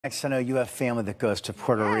Next, I know you have family that goes to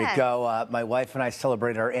Puerto Rico. My wife and I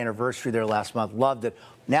celebrated our anniversary there last month. Loved it.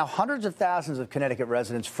 Now, hundreds of thousands of Connecticut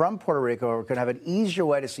residents from Puerto Rico are going to have an easier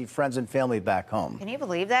way to see friends and family back home. Can you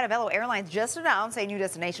believe that? Avelo Airlines just announced a new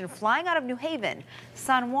destination flying out of New Haven,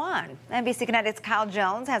 San Juan. NBC Connecticut's Kyle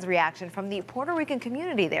Jones has reaction from the Puerto Rican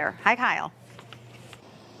community there. Hi, Kyle.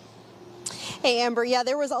 Hey, Amber. Yeah,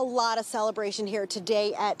 there was a lot of celebration here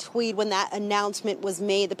today at Tweed when that announcement was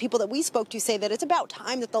made. The people that we spoke to say that it's about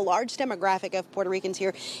time that the large demographic of Puerto Ricans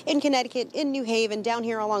here in Connecticut, in New Haven, down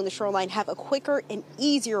here along the shoreline have a quicker and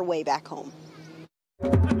easier way back home.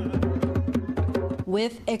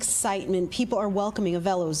 With excitement, people are welcoming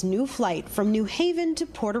Avelo's new flight from New Haven to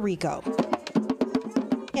Puerto Rico.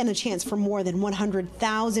 And a chance for more than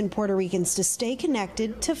 100,000 Puerto Ricans to stay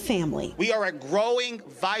connected to family. We are a growing,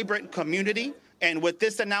 vibrant community, and with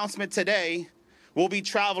this announcement today, we'll be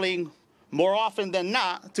traveling more often than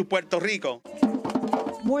not to Puerto Rico.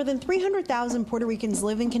 More than 300,000 Puerto Ricans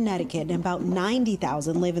live in Connecticut, and about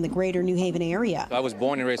 90,000 live in the greater New Haven area. I was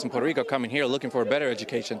born and raised in Puerto Rico, coming here looking for a better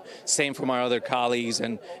education. Same for my other colleagues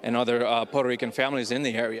and other Puerto Rican families in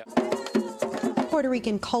the area. Puerto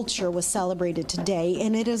Rican culture was celebrated today,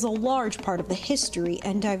 and it is a large part of the history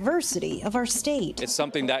and diversity of our state. It's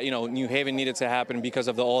something that, New Haven needed to happen because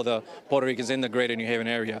of all the Puerto Ricans in the greater New Haven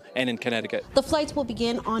area and in Connecticut. The flights will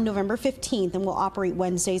begin on November 15th and will operate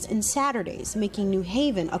Wednesdays and Saturdays, making New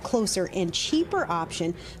Haven a closer and cheaper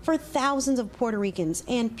option for thousands of Puerto Ricans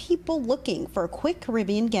and people looking for a quick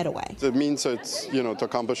Caribbean getaway. It means it's, to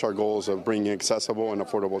accomplish our goals of bringing accessible and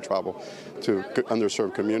affordable travel to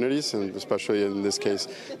underserved communities, and especially in this case,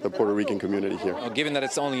 the Puerto Rican community here. Given that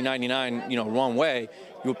it's only $99, one way,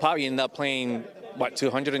 you'll probably end up paying,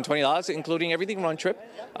 $220, including everything round trip.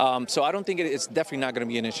 So I don't think it's definitely not going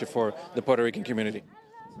to be an issue for the Puerto Rican community.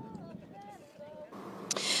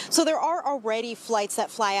 So there are already flights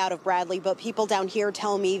that fly out of Bradley, but people down here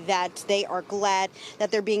tell me that they are glad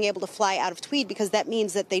that they're being able to fly out of Tweed, because that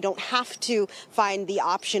means that they don't have to find the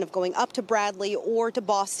option of going up to Bradley or to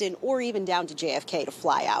Boston or even down to JFK to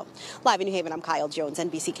fly out. Live in New Haven, I'm Kyle Jones,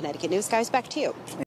 NBC Connecticut News. Guys, back to you.